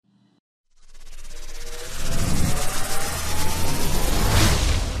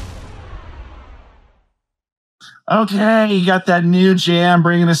Okay, you got that new jam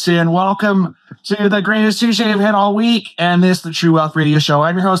bringing us in. Welcome to the greatest Tuesday I've had all week, and this is the True Wealth Radio Show.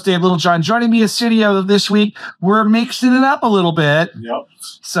 I'm your host, Dave Littlejohn. Joining me in studio this week, we're mixing it up a little bit. Yep.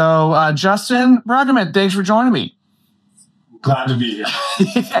 So, Justin Bruggeman, thanks for joining me. Glad to be here.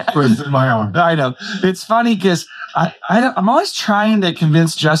 I know. It's funny because I'm always trying to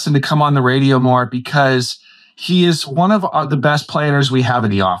convince Justin to come on the radio more because he is one of the best planners we have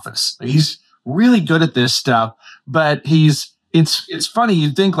in the office. He's really good at this stuff, but it's funny.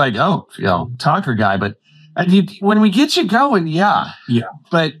 You'd think like, oh, talker guy, but when we get you going, yeah.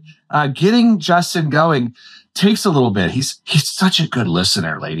 But getting Justin going takes a little bit. He's such a good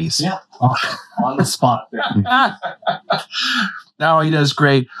listener, ladies. Yeah. On the spot. No, he does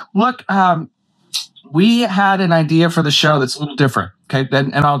great. Look, we had an idea for the show that's a little different. Okay.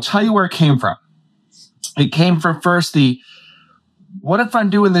 And I'll tell you where it came from. It came from first what if I'm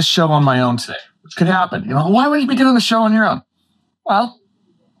doing this show on my own today? Which could happen. Why would you be doing the show on your own? Well,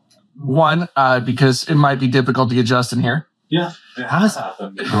 one, because it might be difficult to get Justin here. Yeah, it has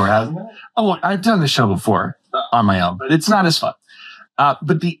happened before, hasn't it? Oh, I've done the show before on my own, but it's not as fun.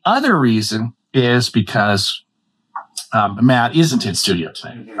 But the other reason is because Matt isn't in studio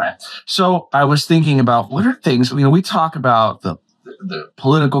today, right? So I was thinking about what are things, we talk about the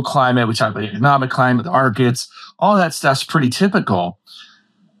political climate, we talk about the economic climate, the markets, all that stuff's pretty typical.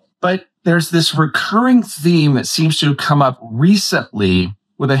 But there's this recurring theme that seems to have come up recently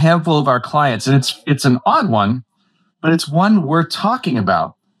with a handful of our clients, and it's an odd one, but it's one we're talking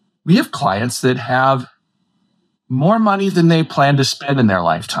about. We have clients that have more money than they plan to spend in their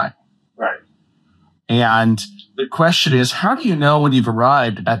lifetime. Right. And the question is, how do you know when you've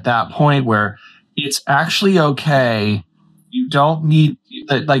arrived at that point where it's actually okay? You don't need,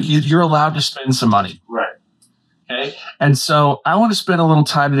 you're allowed to spend some money. Right. Okay. And so I want to spend a little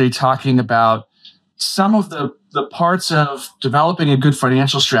time today talking about some of the parts of developing a good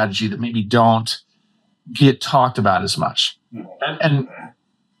financial strategy that maybe don't get talked about as much. And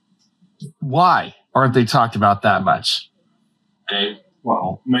why aren't they talked about that much? Okay.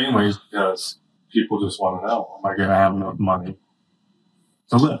 Well, mainly because people just want to know, am I going to have enough money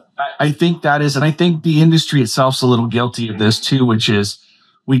to live? I think that is, and I think the industry itself's a little guilty of this too, which is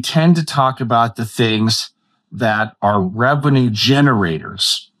we tend to talk about the things that are revenue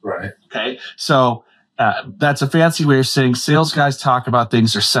generators. Right. Okay. So that's a fancy way of saying sales guys talk about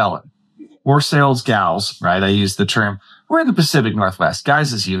things they're selling. Or sales gals, right? I use the term. We're in the Pacific Northwest.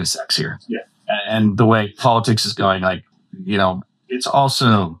 Guys is unisex here. Yeah. And the way politics is going, it's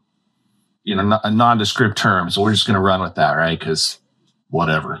also, a nondescript term. So we're just going to run with that, right? Because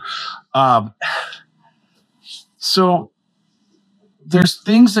whatever. So there's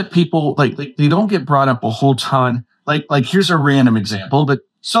things that people like they don't get brought up a whole ton. Like here's a random example, but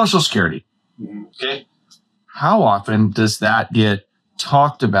Social Security. Mm-hmm. Okay. How often does that get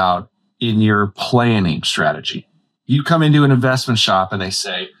talked about in your planning strategy? You come into an investment shop and they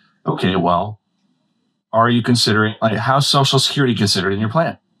say, okay, well, are you considering, how's Social Security considered in your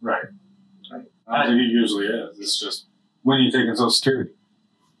plan? Right. I think it usually is. It's just when you take in Social Security.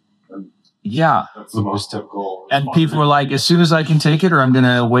 Yeah. That's the most typical. And people are like, as soon as I can take it, or I'm going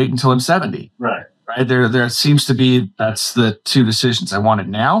to wait until I'm 70. Right. Right. There seems to be, that's the two decisions. I want it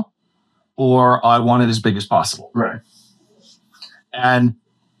now, or I want it as big as possible. Right. And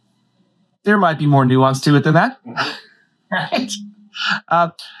there might be more nuance to it than that. Right.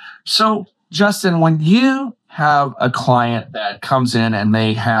 So, Justin, when you have a client that comes in and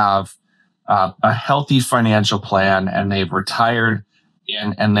they have a healthy financial plan and they've retired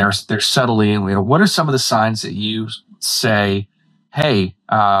and they're settling, what are some of the signs that you say, hey,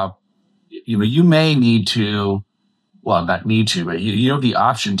 you may need to, well, not need to, but you have the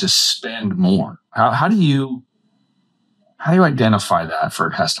option to spend more. How do you identify that for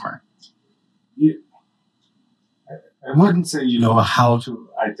a customer? I wouldn't say how to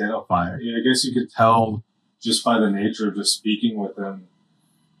identify it. I guess you could tell just by the nature of just speaking with them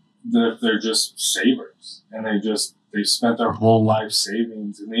that if they're just savers and they spent their whole life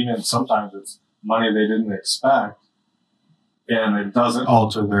savings, and even sometimes it's money they didn't expect, and it doesn't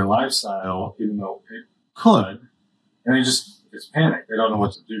alter their lifestyle, even though it could, and it's panic. They don't know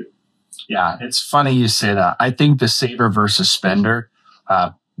what to do. Yeah, it's funny you say that. I think the saver versus spender,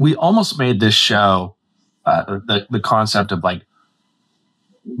 we almost made this show the concept of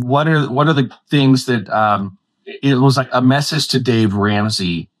what are the things that it was like a message to Dave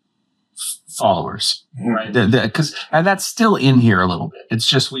Ramsey followers, right? And that's still in here a little bit. It's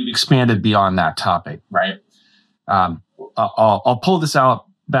just we've expanded beyond that topic, right? I'll pull this out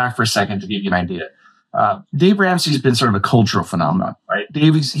back for a second to give you an idea. Dave Ramsey's been sort of a cultural phenomenon, right?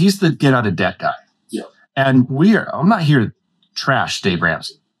 Dave, he's the get out of debt guy. Yeah. And I'm not here to trash Dave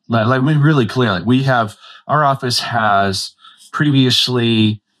Ramsey. Like we really clearly, our office has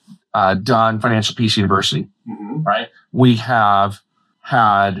previously done Financial Peace University, right? We have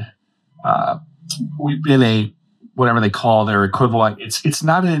had, we've been a, whatever they call their equivalent. It's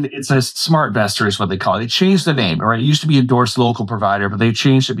a smart investor is what they call it. They changed the name, right? It used to be endorsed local provider, but they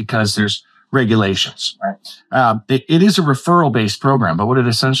changed it because there's regulations, right? It is a referral-based program, but what it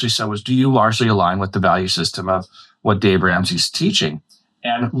essentially said was, do you largely align with the value system of what Dave Ramsey's teaching?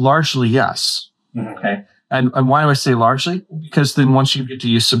 And largely, yes. Okay. And why do I say largely? Because then once you get to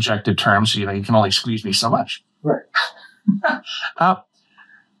use subjective terms, you can only squeeze me so much. Right.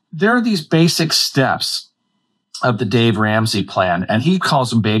 There are these basic steps of the Dave Ramsey plan, and he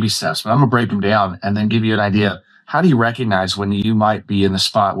calls them baby steps, but I'm going to break them down and then give you an idea. How do you recognize when you might be in the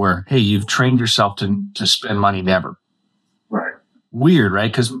spot where, hey, you've trained yourself to spend money never? Right. Weird, right?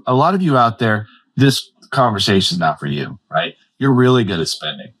 Because a lot of you out there, this conversation is not for you, right? You're really good at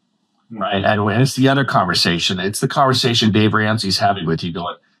spending, right? And it's the other conversation. It's the conversation Dave Ramsey's having with you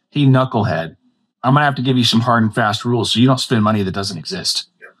going, hey, knucklehead, I'm going to have to give you some hard and fast rules so you don't spend money that doesn't exist,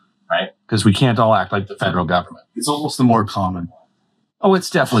 right? Because we can't all act like the federal government. It's almost the more common. Oh, it's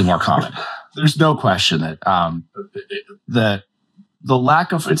definitely more common. There's no question that the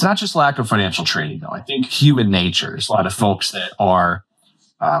lack of, it's not just lack of financial training, though. I think human nature, there's a lot of folks that are,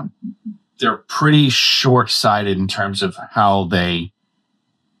 they're pretty short-sighted in terms of how they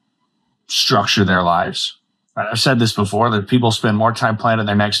structure their lives. Right? I've said this before, that people spend more time planning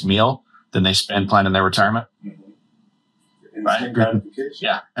their next meal than they spend planning their retirement. Instant gratification.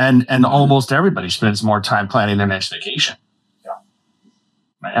 Yeah. And almost everybody spends more time planning their next vacation. Yeah.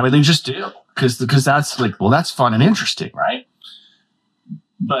 Right? I mean, they just do. Because that's like, well, that's fun and interesting, right?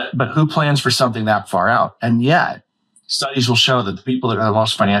 But who plans for something that far out? And yet, studies will show that the people that are the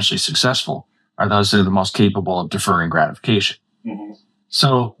most financially successful are those that are the most capable of deferring gratification.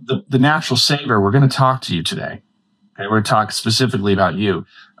 So the natural saver, we're going to talk to you today. Okay, we're going to talk specifically about you.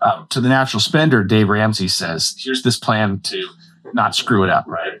 To the natural spender, Dave Ramsey says, here's this plan to not screw it up,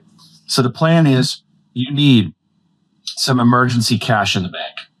 right? So the plan is you need some emergency cash in the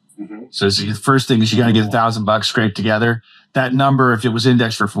bank. So the first thing is you got to get $1,000 scraped together. That number, if it was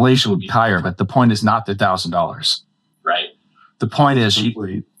indexed for inflation, would be higher, but the point is not the $1,000, right? The point is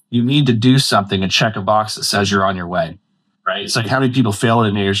you need to do something and check a box that says you're on your way, right? It's like, how many people fail at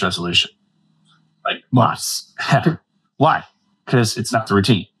a New Year's resolution? Like, lots. Why? Because it's not the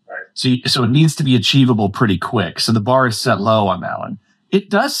routine. Right. So it needs to be achievable pretty quick. So the bar is set low on that one. It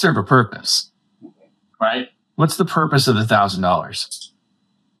does serve a purpose, right? What's the purpose of the $1,000?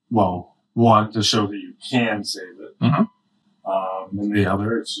 Well, one, to show that you can save it. And the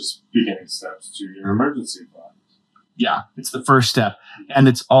other, it's just beginning steps to your emergency fund. Yeah, it's the first step. And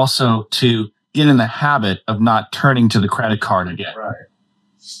it's also to get in the habit of not turning to the credit card again.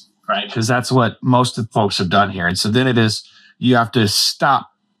 Right? Because that's what most of the folks have done here. And so then it is, you have to stop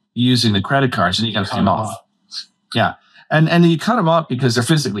using the credit cards and you got to cut them off. Yeah. And you cut them off because they're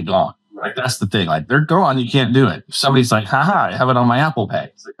physically gone. Like, that's the thing. Like, they're gone. You can't do it. If somebody's like, haha, I have it on my Apple Pay.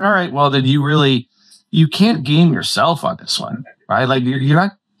 It's like, all right, well, then you can't game yourself on this one, right? Like, you're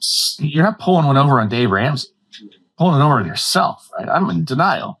not pulling one over on Dave Ramsey. You're pulling it over on yourself, right? I'm in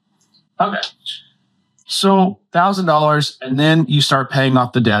denial. Okay. So $1,000, and then you start paying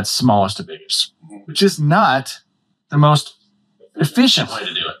off the debts, smallest to biggest, which is not the most efficient way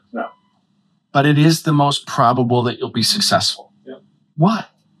to do it. No. But it is the most probable that you'll be successful. Yeah. Why?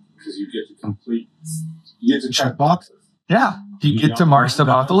 Because you get to check boxes. Yeah. You get to mark stuff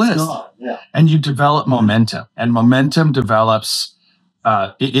off the list. Yeah. And you develop momentum. And momentum develops,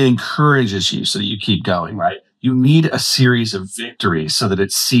 it encourages you so that you keep going, right? You need a series of victories so that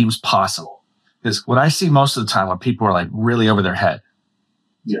it seems possible. Because what I see most of the time when people are like really over their head,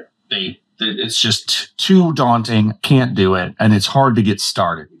 it's just too daunting, can't do it, and it's hard to get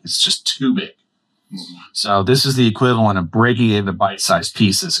started. It's just too big. So this is the equivalent of breaking it into bite-sized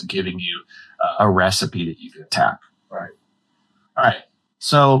pieces and giving you a recipe that you can attack. Right. All right.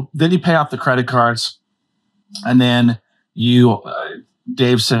 So then you pay off the credit cards, and then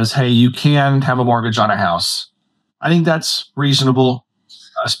Dave says, hey, you can have a mortgage on a house. I think that's reasonable,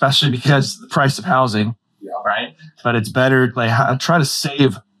 especially because the price of housing, right? But it's better, like, try to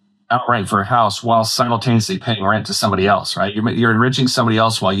save outright for a house while simultaneously paying rent to somebody else, right? You're enriching somebody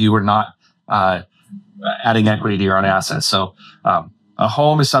else while you are not adding equity to your own assets. So a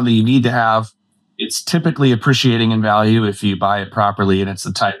home is something you need to have. It's typically appreciating in value if you buy it properly and it's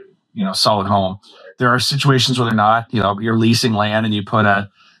the type, solid home. There are situations where they're not. You're leasing land and you put a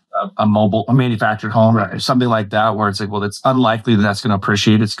manufactured home or something like that, where it's like, well, it's unlikely that that's going to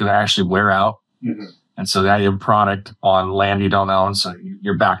appreciate. It's going to actually wear out. And so the idea of product on land you don't own, so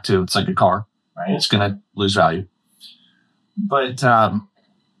you're back to, it's like a car, right? It's going to lose value. But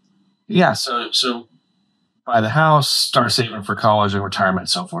yeah, so buy the house, start saving for college and retirement and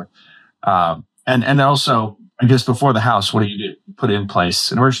so forth. And also, I guess before the house, what do? You put in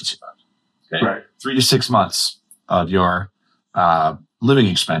place an emergency fund. Okay? Right. 3 to 6 months of your living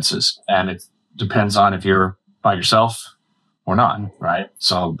expenses. And it depends on if you're by yourself or not, right?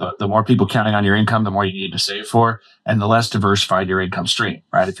 So the more people counting on your income, the more you need to save for, and the less diversified your income stream,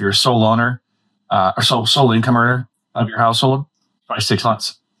 right? If you're a sole owner or sole income earner of your household, probably 6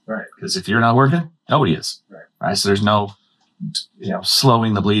 months. Right. Because if you're not working, nobody is. Right. So there's no,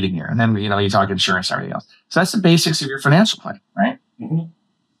 slowing the bleeding here. And then, you talk insurance and everything else. So that's the basics of your financial plan, right? Mm-hmm.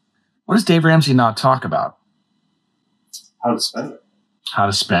 What does Dave Ramsey not talk about? How to spend it. How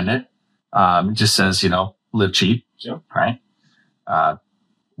to spend it. It just says, live cheap, Yep. right?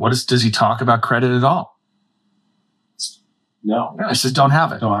 Does he talk about credit at all? No. He says don't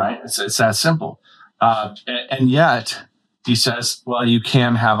have it, right? It's that simple. And yet he says, well, you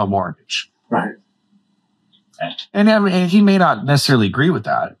can have a mortgage. Right. And he may not necessarily agree with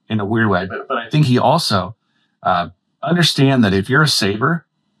that in a weird way, but I think he also understand that if you're a saver,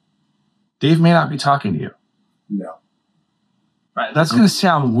 Dave may not be talking to you. No. Right. That's going to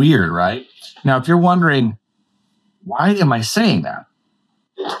sound weird, right? Now, if you're wondering, why am I saying that?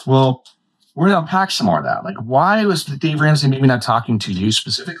 Well, we're going to unpack some more of that. Like, why was Dave Ramsey maybe not talking to you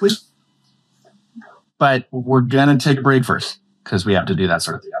specifically? But we're going to take a break first because we have to do that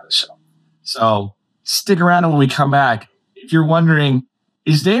sort of thing on the show. So stick around, and when we come back, if you're wondering,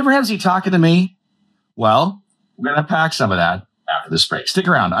 is Dave Ramsey talking to me? Well, we're going to unpack some of that after this break. Stick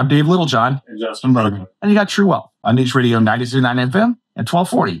around. I'm Dave Littlejohn. And Justin Rogan. And you got True Wealth on News Radio 93.9 FM and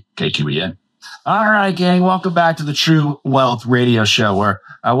 1240 KQEN. All right, gang, welcome back to the True Wealth Radio Show, where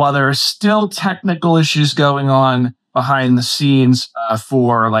while there are still technical issues going on behind the scenes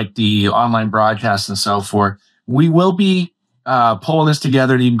for like the online broadcast and so forth, we will be pulling this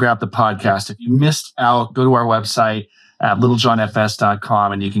together and you can grab the podcast. If you missed out, go to our website at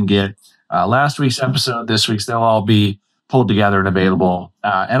littlejohnfs.com and you can get last week's episode, this week's, they'll all be pulled together and available.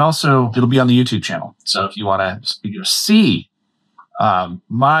 And also it'll be on the YouTube channel. So if you want to see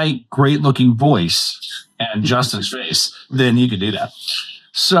my great looking voice and Justin's face, then you can do that.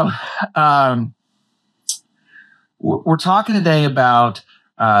 So we're talking today about,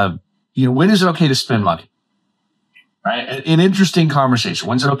 when is it okay to spend money? Right? An interesting conversation.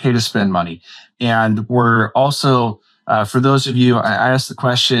 When's it okay to spend money? And we're also, for those of you, I asked the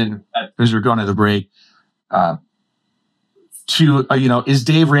question as we were going to the break, is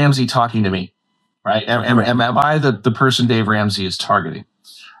Dave Ramsey talking to me? Right? Am I the person Dave Ramsey is targeting?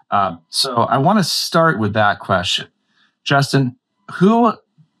 So I want to start with that question. Justin,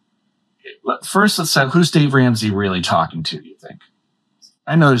 let's say, who's Dave Ramsey really talking to, do you think?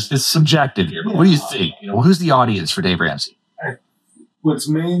 I know it's subjective here, but what do you think? Who's the audience for Dave Ramsey? What's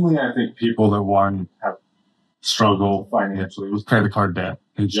mainly, I think, people that have struggle financially with credit card debt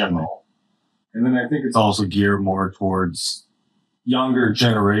in general. And then I think it's also geared more towards younger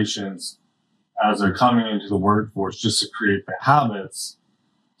generations as they're coming into the workforce, just to create the habits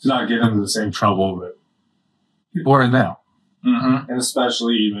to not get into the same trouble that people are in now. Mm-hmm. And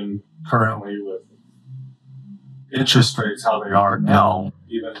especially even currently with interest rates, how they are now,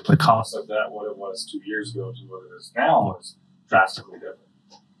 even the cost of that, what it was 2 years ago to what it is now, is drastically different.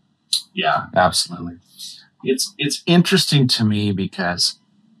 Yeah, absolutely. It's interesting to me because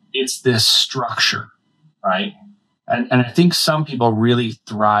it's this structure, right? And I think some people really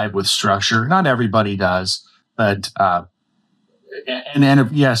thrive with structure. Not everybody does, but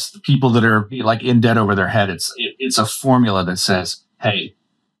yes, the people that are like in debt over their head, it's a formula that says, hey,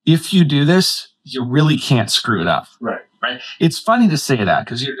 if you do this, you really can't screw it up. Right. It's funny to say that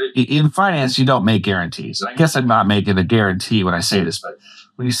because in finance, you don't make guarantees. And I guess I'm not making a guarantee when I say this, but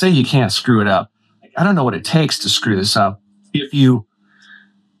when you say you can't screw it up, I don't know what it takes to screw this up. If you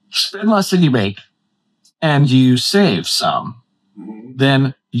spend less than you make and you save some,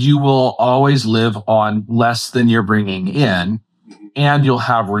 then you will always live on less than you're bringing in, and you'll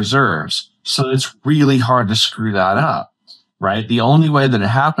have reserves. So it's really hard to screw that up, right? The only way that it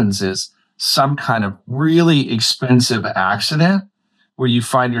happens is some kind of really expensive accident where you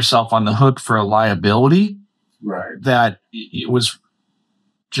find yourself on the hook for a liability, right? That it was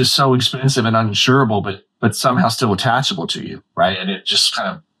just so expensive and uninsurable, but somehow still attachable to you, right? And it just kind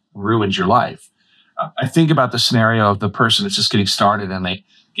of ruins your life. I think about the scenario of the person that's just getting started and they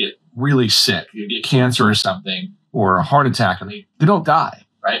get really sick, you get cancer or something, or a heart attack, and they don't die,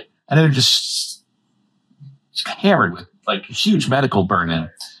 right? And they're just hammered with like huge medical burn-in.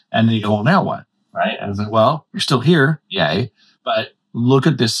 And then you go, well, now what? right? And I was like, well, you're still here, yay, but look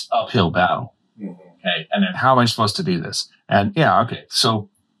at this uphill battle. Okay, and then how am I supposed to do this? And yeah, okay, so,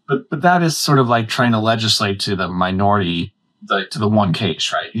 but that is sort of like trying to legislate to the minority, to the one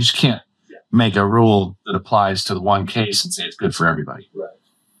case, right? You just can't make a rule that applies to the one case and say it's good for everybody.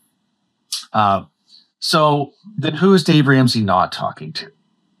 Right. So then who is Dave Ramsey not talking to?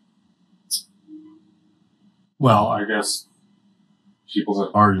 Well, I guess people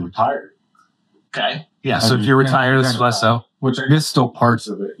that are retired. Okay. Yeah. So if you're retired, it's less so. Which I guess still parts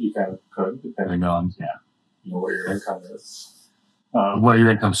of it you kind of could, depending on what your income is, what your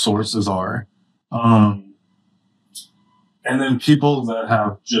income sources are, and then people that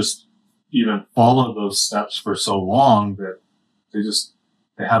have just even followed those steps for so long that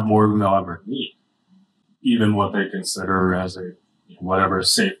they have more than they'll ever need, even what they consider as a whatever a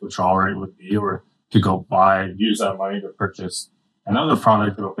safe withdrawal rate would be, or to go use that money to purchase another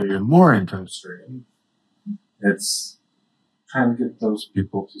product that'll pay even more income stream. It's trying to get those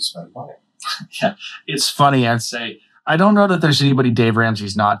people to spend money. Yeah, it's funny. I'd say I don't know that there's anybody Dave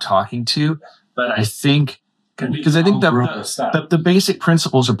Ramsey's not talking to, but I think because I think the basic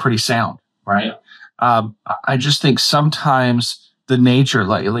principles are pretty sound, right? Yeah. I just think sometimes the nature,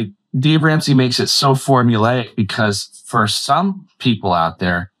 like Dave Ramsey makes it so formulaic because for some people out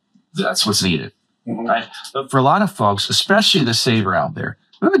there, that's what's needed, right? But for a lot of folks, especially the saver out there,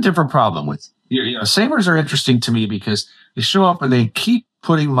 we have a different problem with. Savers are interesting to me because they show up and they keep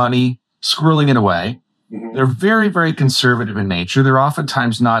putting money, squirreling it away. They're very, very conservative in nature. They're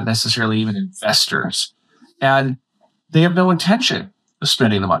oftentimes not necessarily even investors. And they have no intention of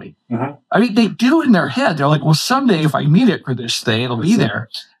spending the money. I mean, they do in their head. They're like, well, someday if I need it for this thing, it'll be there.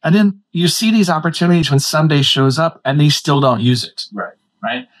 And then you see these opportunities when someday shows up and they still don't use it.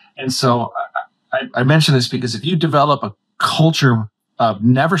 Right. And so I mention this because if you develop a culture of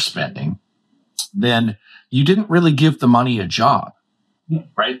never spending, then you didn't really give the money a job,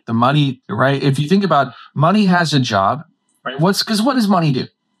 right? The money, right? If you think about money has a job, right? Because what does money do,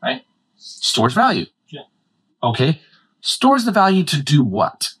 right? Stores value. Yeah. Okay. Stores the value to do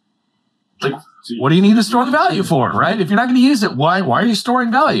what? Like, what do you need to store the value for, right? If you're not going to use it, why are you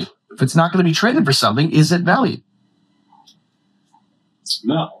storing value? If it's not going to be traded for something, is it value?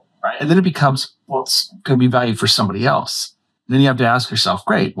 No. Right. And then it becomes, well, it's going to be valued for somebody else. And then you have to ask yourself,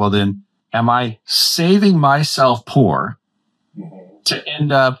 great, well then, am I saving myself poor to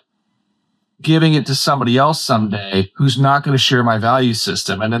end up giving it to somebody else someday who's not going to share my value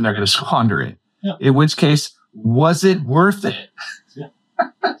system and then they're going to squander it? Yeah. In which case, was it worth it?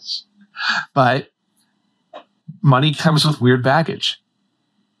 Yeah. But money comes with weird baggage,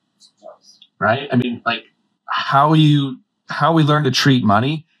 right? I mean, like how we learn to treat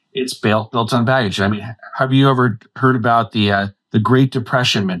money, it's built on baggage. I mean, have you ever heard about the Great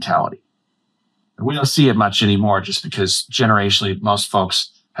Depression mentality? We don't see it much anymore just because generationally most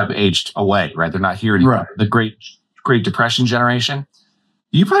folks have aged away, right? They're not here anymore. Right. The Great Depression generation.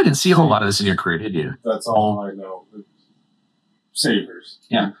 You probably didn't see a whole lot of this in your career, did you? That's all I know. Savers.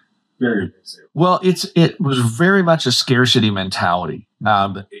 Yeah. Very big savers. Well, it was very much a scarcity mentality.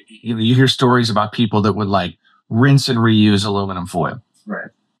 You hear stories about people that would like rinse and reuse aluminum foil. Right.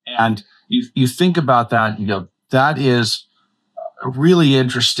 And you think about that and you go, that is really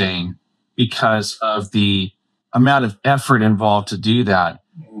interesting because of the amount of effort involved to do that.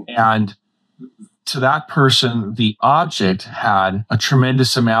 And to that person, the object had a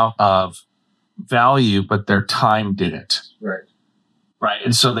tremendous amount of value, but their time didn't. Right. Right.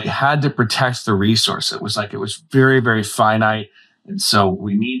 And so they had to protect the resource. It was very, very finite. And so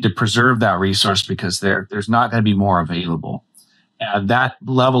we need to preserve that resource because there's not going to be more available. And that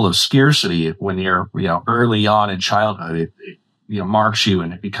level of scarcity, when you're, early on in childhood, it marks you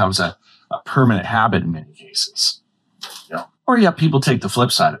and it becomes a permanent habit in many cases. Or people take the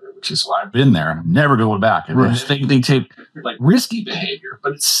flip side of it, which is, well, I've been there and I'm never going back. And they take like risky behavior,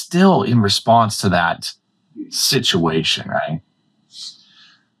 but it's still in response to that situation, right?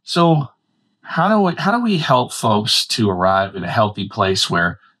 So how do we help folks to arrive in a healthy place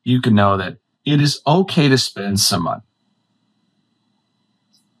where you can know that it is okay to spend some money?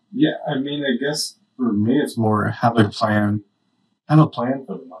 Yeah, I mean, I guess for me, it's more have a plan for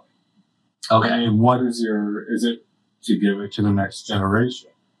the money. Okay. I mean, is it to give it to the next generation?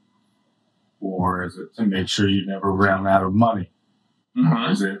 Or is it to make sure you never run out of money? Or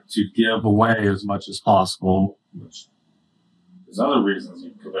is it to give away as much as possible, which there's other reasons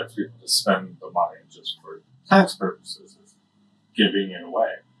you could let people to spend the money just for tax purposes, is giving it away.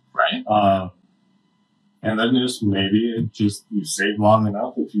 Right. And then just maybe you save long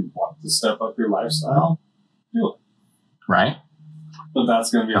enough if you want to step up your lifestyle, do it. Right. But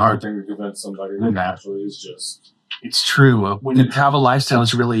that's going to be a hard thing to convince somebody that naturally is just. It's true. When you have a lifestyle,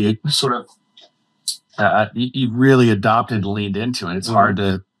 it's really sort of, you really adopted and leaned into it. It's hard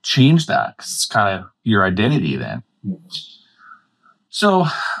to change that because it's kind of your identity then. So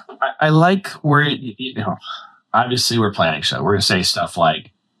I like where, obviously we're planning show. We're going to say stuff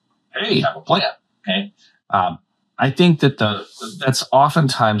like, hey, have a plan. Okay. I think that that's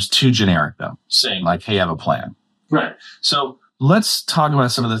oftentimes too generic though, saying like, hey, have a plan. Right. So let's talk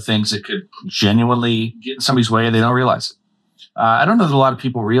about some of the things that could genuinely get in somebody's way and they don't realize it. I don't know that a lot of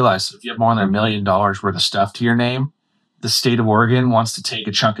people realize that if you have more than $1 million worth of stuff to your name, the state of Oregon wants to take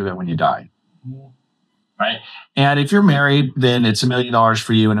a chunk of it when you die. Right. And if you're married, then it's $1 million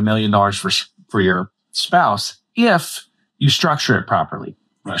for you and $1 million for your spouse if you structure it properly.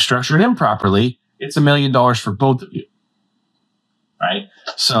 If you structure it improperly, it's $1 million for both of you. Right.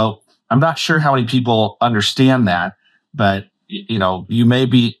 So I'm not sure how many people understand that, but you may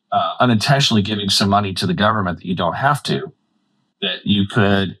be unintentionally giving some money to the government that you don't have to, that you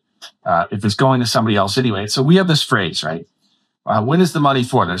could, if it's going to somebody else anyway. So we have this phrase, right? When is the money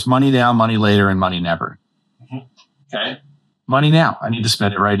for? There's money now, money later, and money never. Okay. Money now. I need to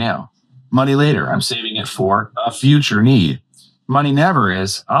spend it right now. Money later. I'm saving it for a future need. Money never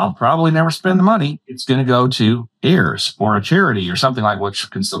is, I'll probably never spend the money. It's going to go to heirs or a charity or something like, which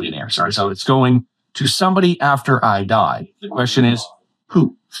can still be an heir. Sorry. So it's going to somebody after I die. The question is,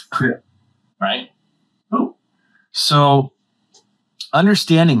 who? Right? Who? So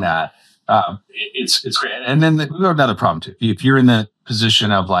understanding that, it's great. And then we have another problem too. If you're in the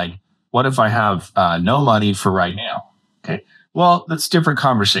position of like, what if I have no money for right now? Okay. Well, that's a different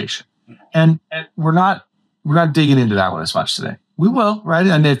conversation. And we're not digging into that one as much today. We will, right?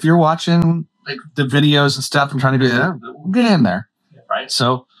 And if you're watching like the videos and stuff and trying to do that, we'll get in there. Right.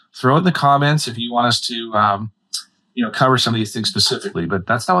 So throw it in the comments if you want us to, cover some of these things specifically, but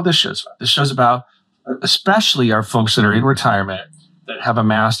that's not what this show's about. This show's about, especially our folks that are in retirement that have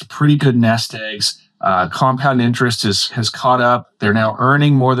amassed pretty good nest eggs. Compound interest has caught up. They're now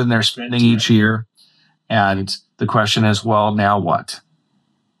earning more than they're spending each year. And the question is, well, now what?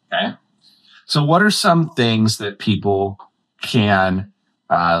 Okay. So what are some things that people can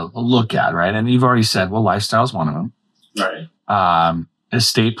look at, right? And you've already said, well, lifestyle is one of them. Right.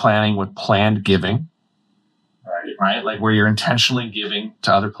 Estate planning with planned giving. Right? Like where you're intentionally giving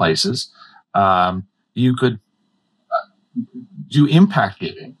to other places. You could do impact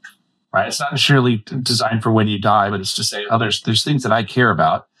giving, right? It's not necessarily designed for when you die, but it's to say, oh, there's things that I care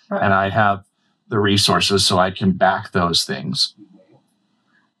about and I have the resources so I can back those things.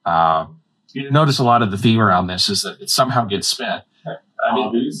 You notice a lot of the theme around this is that it somehow gets spent.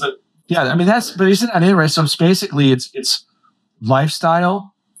 But isn't that it, right? So it's basically, it's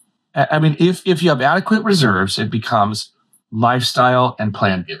lifestyle. I mean, if you have adequate reserves, it becomes lifestyle and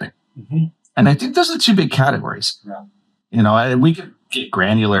planned giving. Mm-hmm. And I think those are the two big categories. Yeah. And we could get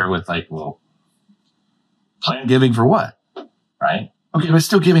granular with like, well, planned giving for what? Right? Okay, but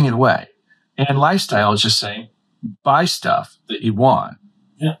still giving it away. And lifestyle is just saying, buy stuff that you want.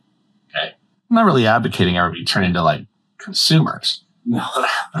 Yeah. Okay. I'm not really advocating everybody turn into like consumers. No.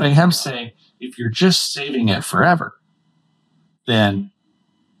 But I am saying if you're just saving it forever, then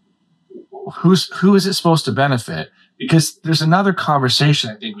who is it supposed to benefit? Because there's another conversation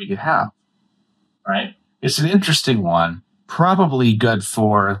I think we could have, right? It's an interesting one, probably good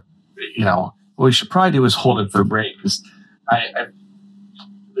for, what we should probably do is hold it for a break. Because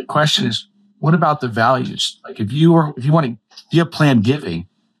the question is, what about the values? Like if you have planned giving,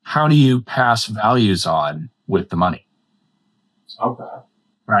 how do you pass values on with the money? Okay.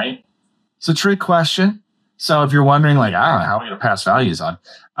 Right? It's a trick question. So if you're wondering, like, I don't know, how are we going to pass values on?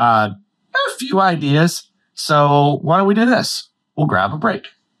 I have a few ideas. So why don't we do this? We'll grab a break.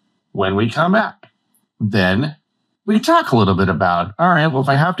 When we come back, then we can talk a little bit about, all right, well, if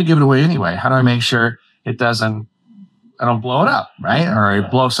I have to give it away anyway, how do I make sure I don't blow it up, right? Or I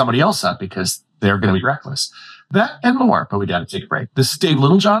blow somebody else up because they're going to be reckless. That and more, but we got to take a break. This is Dave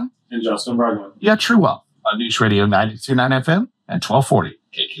Littlejohn. And Justin Brugman. Yeah, True Wealth on News Radio 92.9 FM and 1240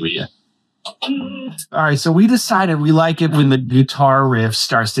 KQEN. All right, so we decided we like it when the guitar riff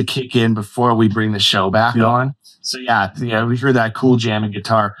starts to kick in before we bring the show back on. So yeah, we hear that cool jamming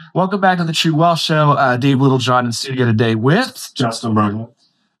guitar. Welcome back to the True Wealth Show. Dave Littlejohn in studio today with Justin Brugman.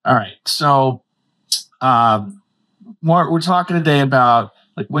 All right, so we're talking today about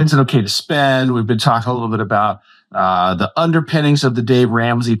like when's it okay to spend. We've been talking a little bit about the underpinnings of the Dave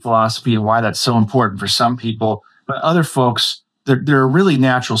Ramsey philosophy and why that's so important for some people, but other folks, they're really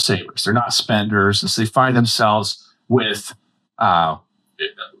natural savers. They're not spenders. And so they find themselves with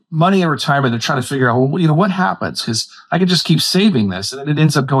money in retirement, they're trying to figure out, well, what happens? Because I can just keep saving this, and then it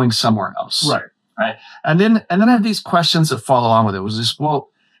ends up going somewhere else. Right. And then I have these questions that follow along with it. Was this, well,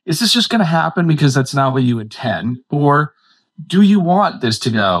 is this just going to happen because that's not what you intend? Or do you want this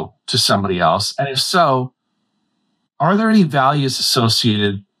to go to somebody else? And if so, are there any values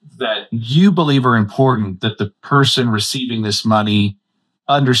associated that you believe are important that the person receiving this money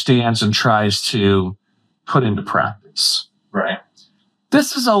understands and tries to put into practice? Right.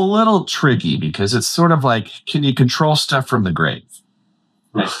 This is a little tricky because it's sort of like, can you control stuff from the grave?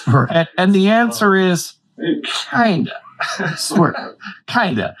 Right. And the answer is kinda. Sort of,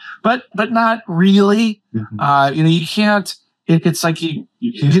 kinda, but not really. You can't. It's like you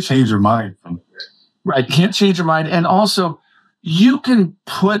can't change your mind from it. Right. You can't change your mind, and also you can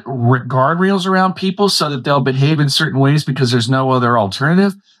put guardrails around people so that they'll behave in certain ways because there's no other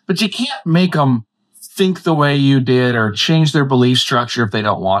alternative. But you can't make them think the way you did or change their belief structure if they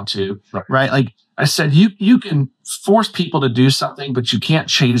don't want to. Right. Like I said, you can force people to do something, but you can't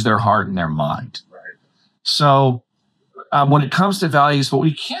change their heart and their mind. Right. So. When it comes to values, what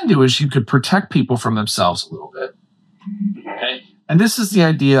we can do is you could protect people from themselves a little bit. Okay. And this is the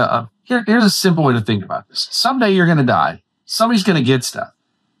idea of, here's a simple way to think about this. Someday you're going to die. Somebody's going to get stuff.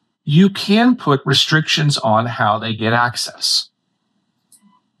 You can put restrictions on how they get access.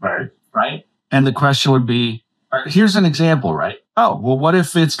 Right. And the question would be, all right, here's an example, right? Oh, well, what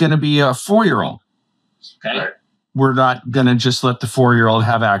if it's going to be a 4-year-old? Okay. Right. We're not going to just let the 4-year-old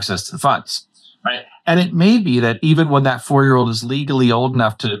have access to the funds. Right. And it may be that even when that 4-year-old is legally old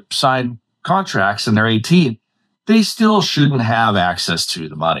enough to sign contracts and they're 18, they still shouldn't have access to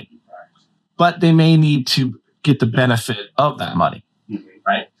the money. But they may need to get the benefit of that money.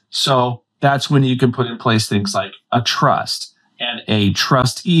 Right. So that's when you can put in place things like a trust and a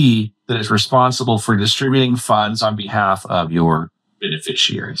trustee that is responsible for distributing funds on behalf of your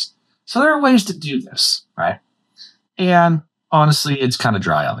beneficiaries. So there are ways to do this. Right. And honestly, it's kind of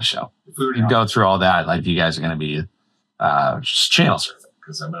dry on the show. If we were to go through all that, like you guys are going to be just channel surfing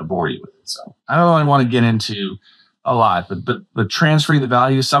because I'm going to bore you with it. So I don't really want to get into a lot, but transferring the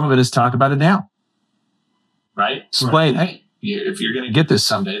value, some of it is talk about it now. Right? Explain, hey, if you're going to get this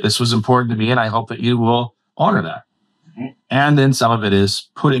someday, this was important to me, and I hope that you will honor that. And then some of it is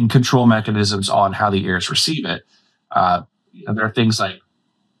putting control mechanisms on how the heirs receive it. There are things like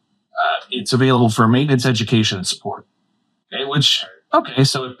it's available for maintenance, education, and support. Okay,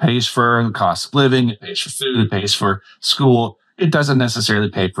 so it pays for the cost of living, it pays for food, it pays for school. It doesn't necessarily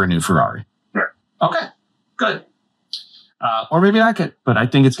pay for a new Ferrari. Right. Okay, good. Or maybe not good, but I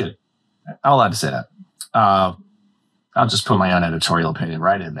think it's good. I'm allowed to say that. I'll just put my own editorial opinion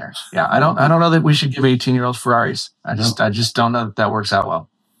right in there. Yeah, I don't know that we should give 18-year-olds Ferraris. I just don't know that works out well.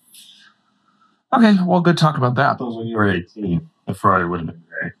 Okay, well, good talk about that. Suppose when you were 18, a Ferrari would have been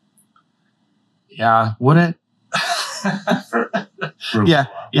great. Yeah, would it? Yeah,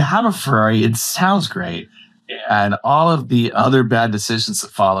 you have a Ferrari. It sounds great. And all of the other bad decisions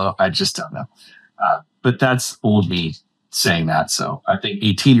that follow, I just don't know. But that's old me saying that. So I think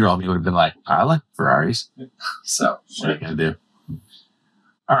 18-year-old me would have been like, I like Ferraris. So what are you going to do?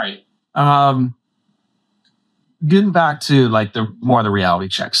 All right. Getting back to like the reality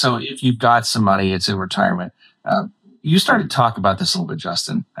check. So if you've got some money, it's in retirement. You started to talk about this a little bit,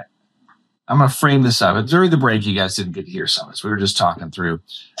 Justin. I'm going to frame this up. During the break, you guys didn't get to hear some of this. We were just talking through.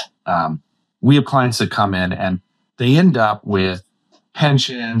 We have clients that come in and they end up with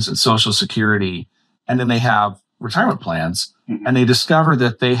pensions and Social Security, and then they have retirement plans, and they discover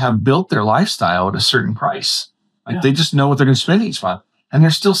that they have built their lifestyle at a certain price. Like they just know what they're going to spend each month, and they're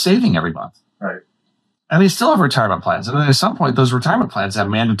still saving every month. Right. And they still have retirement plans. And then at some point, those retirement plans have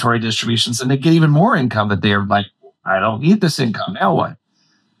mandatory distributions, and they get even more income that they're like, I don't need this income. Now what?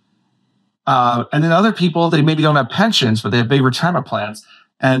 And then other people, they maybe don't have pensions, but they have big retirement plans,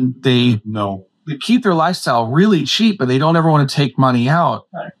 and they keep their lifestyle really cheap, but they don't ever want to take money out.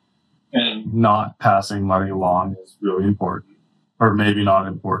 Right. And not passing money along is really important, or maybe not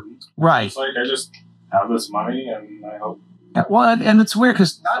important. Right. It's like I just have this money, and I hope. Yeah, well, and it's weird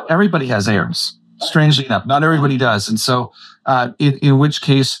because not everybody has heirs. Strangely enough, not everybody does, and so in which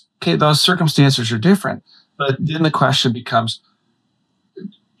case, okay, those circumstances are different. But then the question becomes: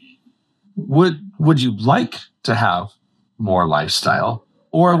 Would you like to have more lifestyle,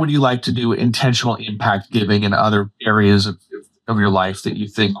 or would you like to do intentional impact giving in other areas of your life that you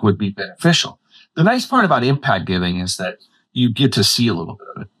think would be beneficial? The nice part about impact giving is that you get to see a little bit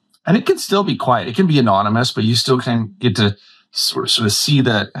of it, and it can still be quiet. It can be anonymous, but you still can get to sort of see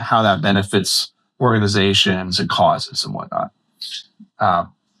how that benefits organizations and causes and whatnot. How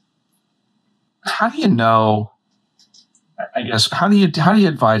do you know? I guess, how do you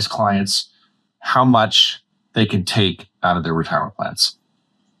advise clients how much they can take out of their retirement plans?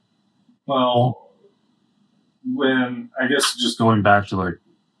 Well, I guess just going back to like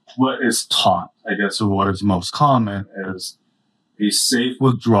what is taught, I guess, or what is most common is a safe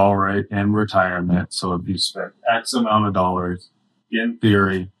withdrawal rate in retirement. So if you spend X amount of dollars, in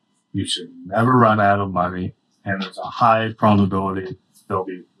theory, you should never run out of money. And there's a high probability there'll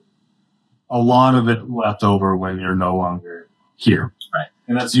be a lot of it left over when you're no longer here. Right.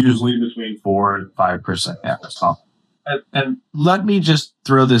 And that's usually between 4 and 5%. Yeah, that's common. And let me just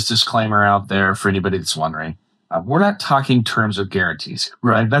throw this disclaimer out there for anybody that's wondering. We're not talking terms of guarantees,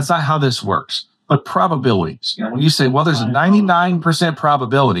 right? That's not how this works. But probabilities. You know, when you say, well, there's a 99%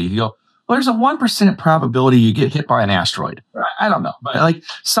 probability, you go, well, there's a 1% probability you get hit by an asteroid. I don't know. But like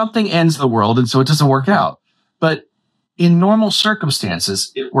something ends the world, and so it doesn't work out. But in normal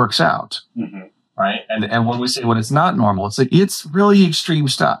circumstances, it works out. Mm-hmm. Right? And when we say when it's not normal, it's like it's really extreme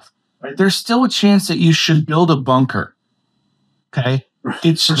stuff. Right? There's still a chance that you should build a bunker. Okay?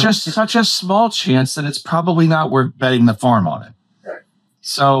 It's just such a small chance that it's probably not worth betting the farm on it. Right.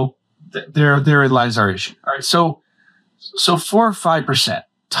 So there lies our issue. All right. So 4 or 5%.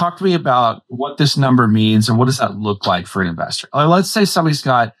 Talk to me about what this number means and what does that look like for an investor. Let's say somebody's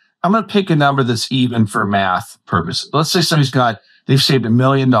got, I'm going to pick a number that's even for math purposes. Let's say they've saved $1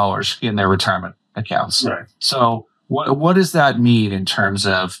 million in their retirement accounts. Right. So what does that mean in terms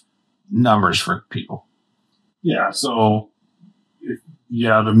of numbers for people? Yeah. So if you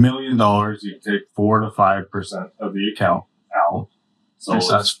have $1 million, you take 4 to 5% of the account out. So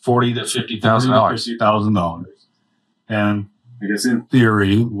that's $40,000 to $50,000. $50,000. And I guess in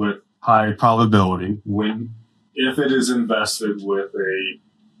theory, with high probability, if it is invested with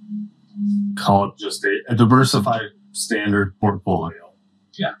call it just a diversified standard portfolio.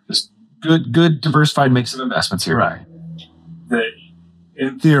 Yeah, just good diversified mix of investments here. Right. That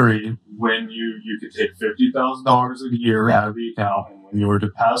in theory, when you could take $50,000 a year out of the account, and when you were to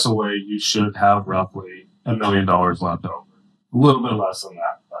pass away, you should have roughly $1 million left over. A little bit less than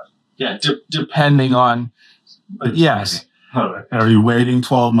that, but yeah, depending on. But yes, are you waiting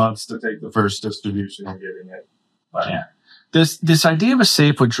 12 months to take the first distribution and getting it? But yeah, this idea of a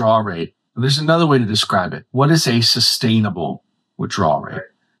safe withdrawal rate. There's another way to describe it. What is a sustainable withdrawal rate?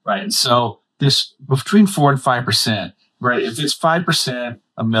 Right. And so this between 4 and 5%. Right. If it's 5%,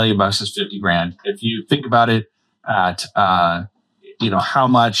 $1 million is $50,000. If you think about it at how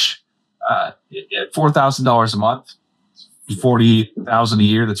much at $4,000 a month. 40,000 a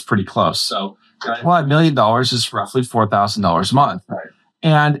year, that's pretty close. So, $1 million is roughly $4,000 a month. Right.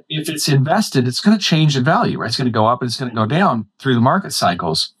 And if it's invested, it's going to change in value, right? It's going to go up and it's going to go down through the market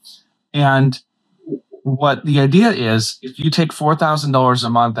cycles. And what the idea is, if you take $4,000 a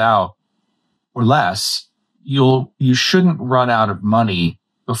month out or less, you shouldn't run out of money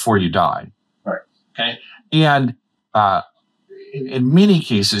before you die. Right. Okay. And, in many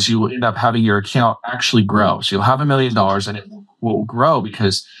cases, you will end up having your account actually grow. So you'll have $1 million and it will grow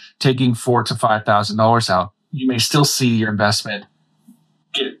because taking $4,000 to $5,000 out, you may still see your investment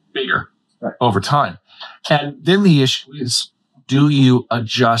get bigger over time. And then the issue is, do you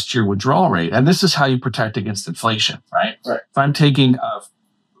adjust your withdrawal rate? And this is how you protect against inflation, right? Right. If I'm taking,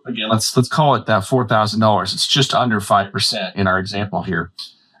 again, let's call it that $4,000. It's just under 5% in our example here.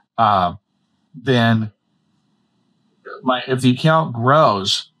 Then if the account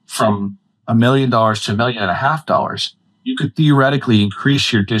grows from $1 million to $1.5 million, you could theoretically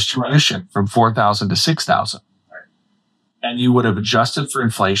increase your distribution from $4,000 to $6,000. And you would have adjusted for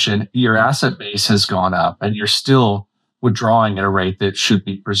inflation. Your asset base has gone up and you're still withdrawing at a rate that should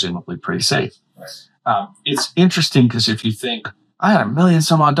be presumably pretty safe. Right. It's interesting because if you think, I had $1 million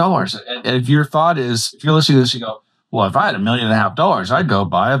some odd dollars. And if your thought is, if you're listening to this, you go, well, if I had $1.5 million, I'd go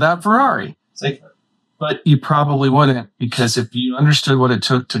buy that Ferrari. It's like, but you probably wouldn't, because if you understood what it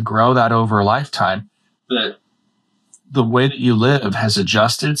took to grow that over a lifetime, that the way that you live has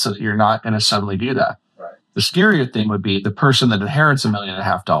adjusted so that you're not going to suddenly do that. Right. The scarier thing would be the person that inherits $1.5 million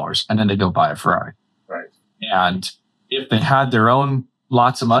and then they go buy a Ferrari. Right. And if they had their own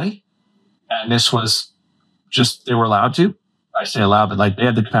lots of money and this was just, they were allowed to, I say allowed, but like they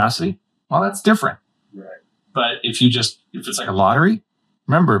had the capacity, well, that's different. Right. But if it's like a lottery,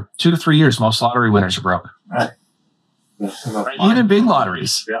 remember, 2 to 3 years, most lottery winners are broke. Right. Right. Even big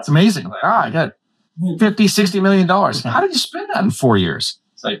lotteries. Yeah. It's amazing. Like, I got $50, $60 million. How did you spend that in 4 years?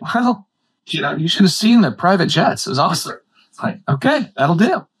 It's like, well, you should have seen the private jets. It was awesome. It's like, okay, that'll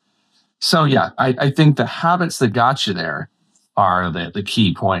do. So yeah, I think the habits that got you there are the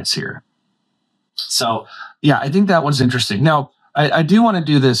key points here. So yeah, I think that one's interesting. Now, I do want to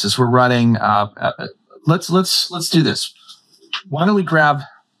do this as we're running. Let's do this. why don't we grab,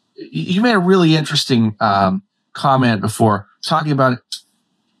 you made a really interesting comment before talking about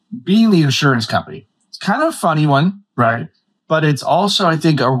being the insurance company. It's kind of a funny one, right? But it's also, I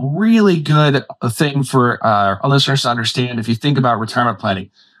think, a really good thing for our listeners to understand if you think about retirement planning.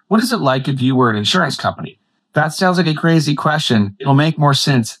 What is it like if you were an insurance company? That sounds like a crazy question. It'll make more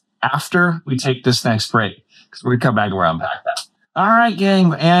sense after we take this next break, because we're going to come back and we're unpack that. All right,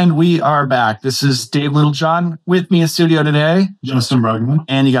 gang, and we are back. This is Dave Littlejohn. With me in studio today, Justin Brugman.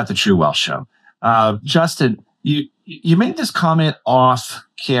 And you got the True Wealth Show. Justin, you made this comment off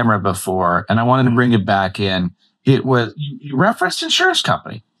camera before, and I wanted to bring it back in. It was, you referenced insurance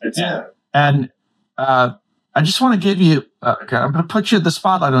company. I did. And I just want to give you, I'm going to put you the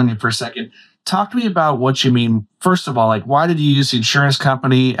spotlight on you for a second. Talk to me about what you mean. First of all, like, why did you use the insurance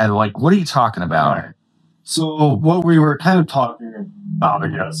company? And like, what are you talking about? Right. So what we were kind of talking about, I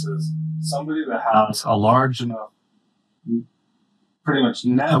guess, is somebody that has a large enough, pretty much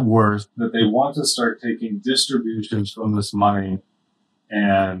net worth that they want to start taking distributions from this money,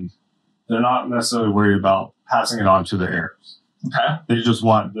 and they're not necessarily worried about passing it on to their heirs. Okay. They just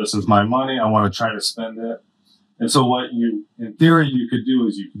want, this is my money, I want to try to spend it. And so what you, in theory, you could do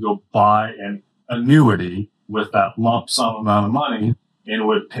is you could go buy an annuity with that lump sum amount of money, and it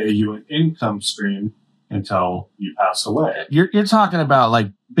would pay you an income stream until you pass away. You're talking about like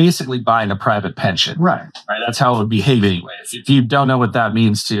basically buying a private pension. Right. Right. That's how it would behave anyway. If you don't know what that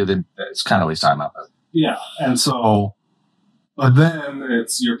means too, then it's kind of waste time up. Yeah. And so, but then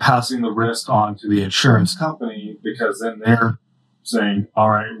you're passing the risk on to the insurance company, because then they're saying,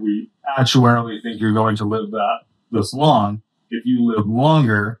 all right, we actuarially think you're going to live this long. If you live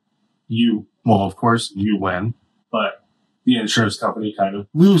longer, well, of course you win, but the insurance company kind of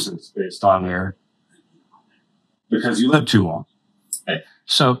loses based on because you live too long. Okay.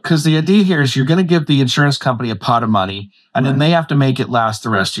 So, because the idea here is you're going to give the insurance company a pot of money, and then they have to make it last the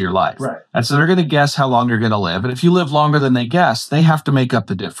rest of your life. Right. And so they're going to guess how long you're going to live. And if you live longer than they guess, they have to make up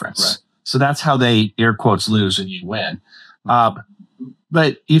the difference. Right. So that's how they, air quotes, lose and you win.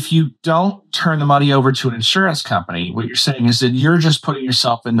 But if you don't turn the money over to an insurance company, what you're saying is that you're just putting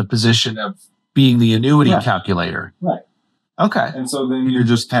yourself in the position of being the annuity calculator. Right. Okay. And so then you're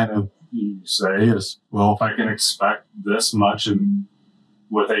just kind of, you say is, well, if I can expect this much and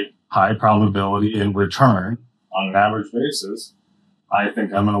with a high probability in return on an average basis, I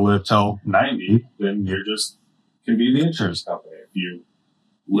think I'm going to live till 90, then can be the insurance company. If you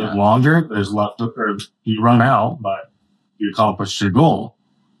live longer, there's or you run out, but you accomplish your goal.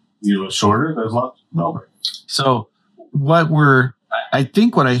 You live shorter, there's left over. So I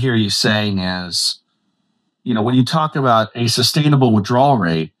think what I hear you saying is, when you talk about a sustainable withdrawal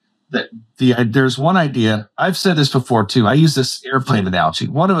rate, that there's one idea. I've said this before too. I use this airplane analogy.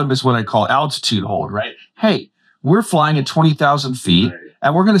 One of them is what I call altitude hold, right? Hey, we're flying at 20,000 feet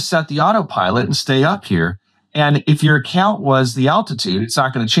and we're going to set the autopilot and stay up here. And if your account was the altitude, it's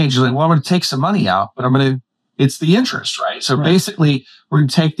not going to change. You're like, well, I'm going to take some money out, but it's the interest, right? So basically we're going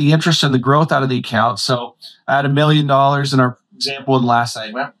to take the interest and the growth out of the account. So I had $1 million in our example in the last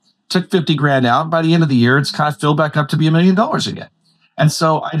segment, took 50 grand out. By the end of the year, it's kind of filled back up to be $1 million again. And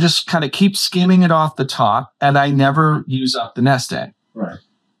so I just kind of keep skimming it off the top, and I never use up the nest egg. Right.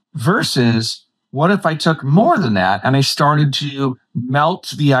 Versus, what if I took more than that and I started to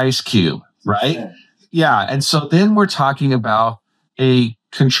melt the ice cube, right? Yeah. And so then we're talking about a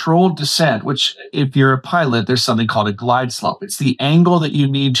controlled descent, which if you're a pilot, there's something called a glide slope. It's the angle that you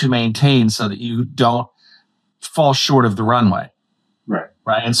need to maintain so that you don't fall short of the runway.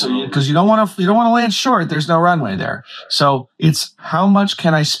 Right. And so, because you don't want to land short, there's no runway there. So it's how much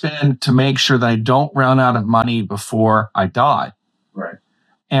can I spend to make sure that I don't run out of money before I die? Right.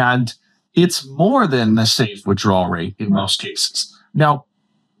 And it's more than the safe withdrawal rate in most cases. Now,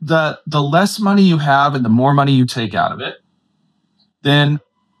 the less money you have and the more money you take out of it, then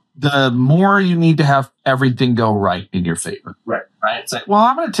the more you need to have everything go right in your favor. Right. Right. It's like, well,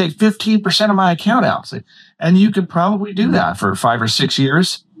 I'm going to take 15% of my account out. And you could probably do that for 5 or 6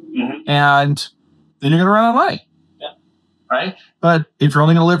 years. Mm-hmm. And then you're going to run out of money. Yeah. Right. But if you're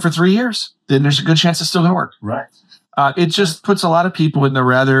only going to live for 3 years, then there's a good chance it's still going to work. Right. It just puts a lot of people in the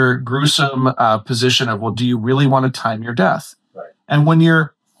rather gruesome position of, well, do you really want to time your death? Right. And when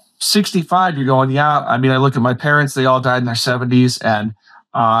you're 65, you're going, yeah, I mean, I look at my parents, they all died in their 70s, and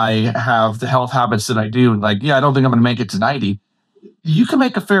I have the health habits that I do. And like, yeah, I don't think I'm going to make it to 90. You can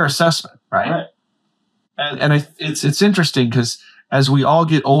make a fair assessment, right? And it's interesting because as we all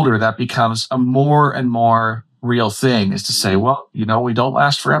get older, that becomes a more and more real thing, is to say, well, we don't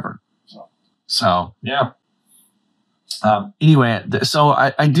last forever. So, yeah. Anyway, so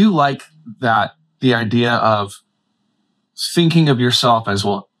I do like that, the idea of thinking of yourself as,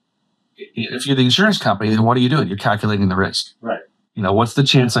 well, if you're the insurance company, then what are you doing? You're calculating the risk. Right. What's the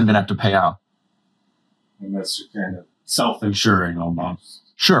chance I'm going to have to pay out? And that's kind of self-insuring almost.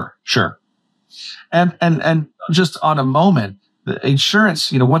 Sure. And just on a moment, the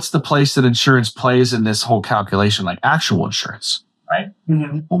insurance, what's the place that insurance plays in this whole calculation, like actual insurance, right?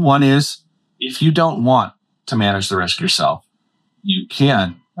 Mm-hmm. Well, one is, if you don't want to manage the risk yourself, you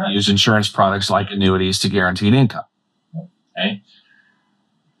can use insurance products like annuities to guarantee an income. Okay.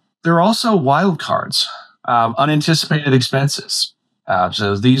 There are also wild cards, unanticipated expenses.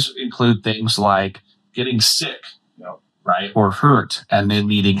 So these include things like getting sick, right, or hurt, and then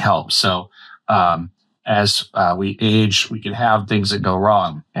needing help. So as we age, we can have things that go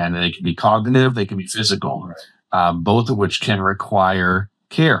wrong, and they can be cognitive, they can be physical, both of which can require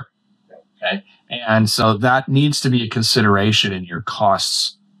care. Okay, and so that needs to be a consideration in your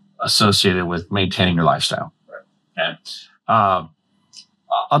costs associated with maintaining your lifestyle. Okay.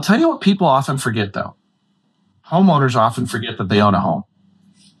 I'll tell you what people often forget, though. Homeowners often forget that they own a home.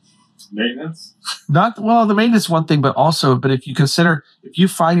 Maintenance? The maintenance is one thing, but if you consider, if you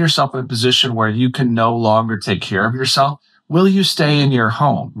find yourself in a position where you can no longer take care of yourself, will you stay in your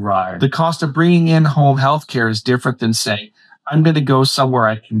home? Right. The cost of bringing in home health care is different than saying, I'm going to go somewhere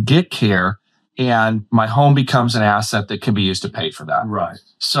I can get care, and my home becomes an asset that can be used to pay for that. Right.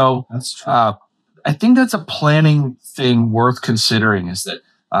 So that's true. I think that's a planning thing worth considering, is that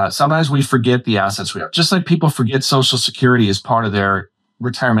sometimes we forget the assets we have. Just like people forget Social Security as part of their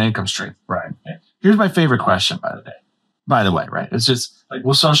retirement income stream. Right. Okay. Here's my favorite question, by the way, right? It's just like,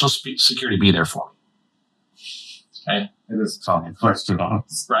 will Social Security be there for me? Okay. It is a solid question,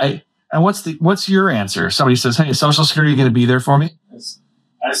 honestly. Right. And what's your answer? Somebody says, hey, Social Security going to be there for me?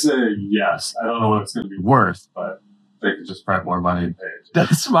 I say yes. I don't know what it's going to be worth, but they could just print more money and pay it.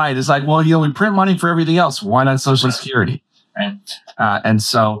 That's fine. It's like, well, we print money for everything else. Why not Social Security? Right. And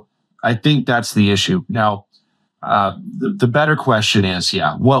so I think that's the issue. Now, the better question is,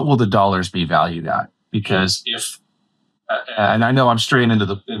 what will the dollars be valued at? Because and I know I'm straying into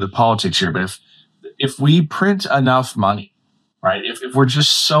the politics here, but if we print enough money, right? If we're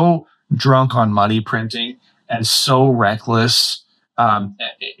just so drunk on money printing and so reckless,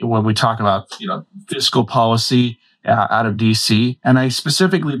 when we talk about, fiscal policy out of DC, and I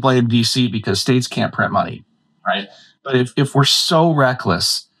specifically blame DC because states can't print money, right? But if we're so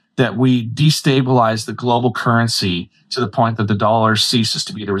reckless that we destabilize the global currency to the point that the dollar ceases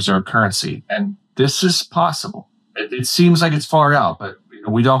to be the reserve currency, and this is possible. It seems like it's far out, but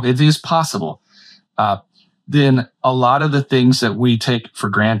it is possible. Then a lot of the things that we take for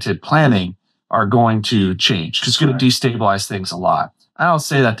granted planning are going to change, because it's going to destabilize things a lot. I don't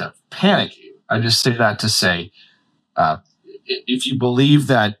say that to panic you. I just say that to say, if you believe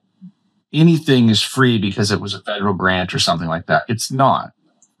that anything is free because it was a federal grant or something like that, it's not,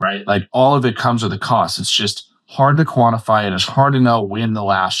 right? Like, all of it comes with a cost. It's just hard to quantify it. It's hard to know when the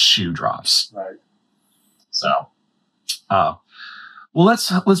last shoe drops. Right. So, well,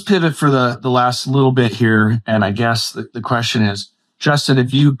 let's pivot for the last little bit here. And I guess the question is, Justin,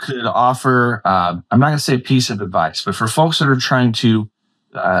 if you could offer, I'm not going to say a piece of advice, but for folks that are trying to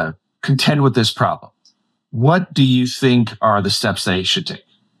contend with this problem, what do you think are the steps they should take?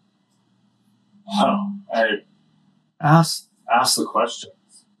 I ask the questions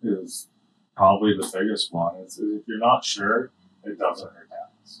is probably the biggest one. It's, if you're not sure, it doesn't hurt to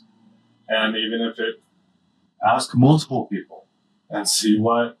ask. And even if ask multiple people and see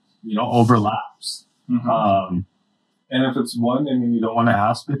what, overlaps. Mm-hmm. And if it's one, you don't want to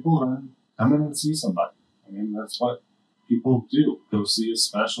ask people, then come in and see somebody. That's what people do. Go see a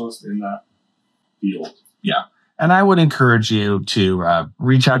specialist in that field. Yeah. And I would encourage you to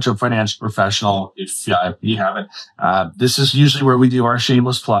reach out to a financial professional if you haven't. This is usually where we do our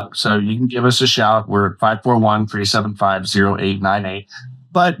shameless plug. So you can give us a shout. We're at 541-375-0898.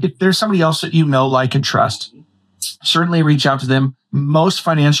 But if there's somebody else that like, and trust, certainly reach out to them. Most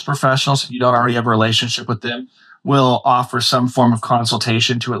financial professionals, if you don't already have a relationship with them, will offer some form of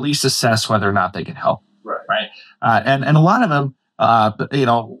consultation to at least assess whether or not they can help. Right. And a lot of them,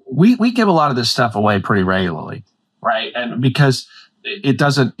 we give a lot of this stuff away pretty regularly. Right. And because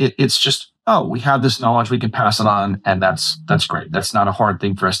it's just, we have this knowledge, we can pass it on. And that's great. That's not a hard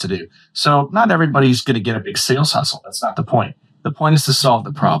thing for us to do. So not everybody's going to get a big sales hustle. That's not the point. The point is to solve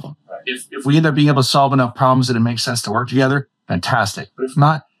the problem. Right. If we end up being able to solve enough problems that it makes sense to work together, fantastic. But if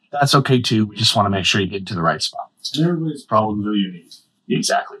not, that's okay too. We just want to make sure you get to the right spot. And everybody's problems are unique.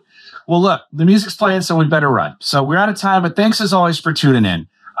 Exactly. Well, look, the music's playing, so we better run. So we're out of time, but thanks as always for tuning in.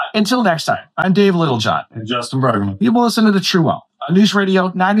 Until next time, I'm Dave Littlejohn. And Justin Bergman. You will listen to The True Wealth on News Radio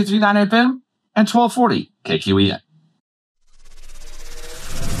 93.9 FM and 1240 KQEN.